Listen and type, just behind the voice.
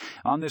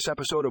On this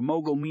episode of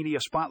Mogul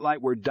Media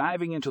Spotlight, we're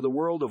diving into the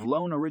world of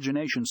loan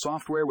origination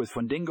software with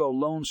Fundingo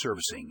Loan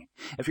Servicing.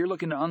 If you're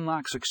looking to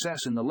unlock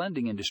success in the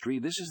lending industry,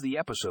 this is the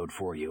episode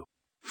for you.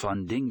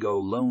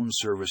 Fundingo Loan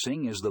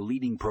Servicing is the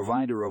leading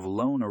provider of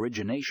loan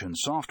origination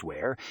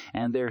software,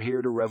 and they're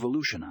here to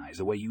revolutionize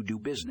the way you do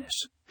business.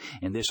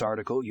 In this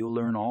article, you'll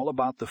learn all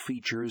about the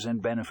features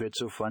and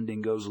benefits of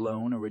Fundingo's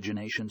loan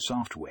origination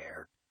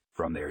software.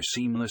 From their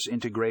seamless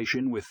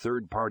integration with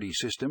third-party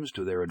systems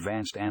to their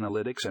advanced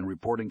analytics and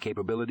reporting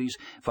capabilities,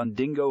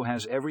 Fundingo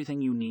has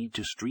everything you need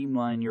to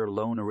streamline your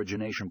loan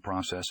origination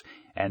process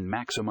and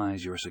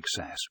maximize your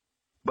success.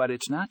 But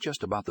it's not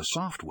just about the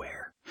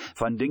software.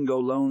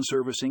 Fundingo Loan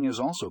Servicing is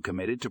also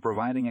committed to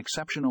providing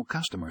exceptional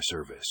customer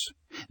service.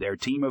 Their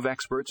team of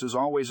experts is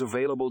always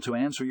available to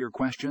answer your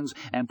questions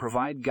and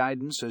provide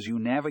guidance as you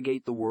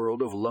navigate the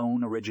world of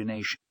loan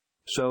origination.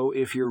 So,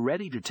 if you're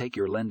ready to take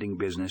your lending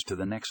business to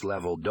the next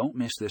level, don't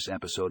miss this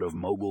episode of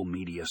Mogul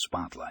Media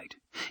Spotlight.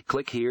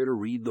 Click here to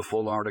read the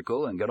full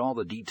article and get all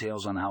the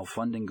details on how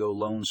Fundingo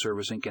Loan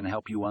Servicing can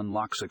help you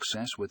unlock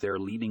success with their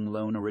leading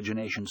loan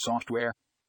origination software.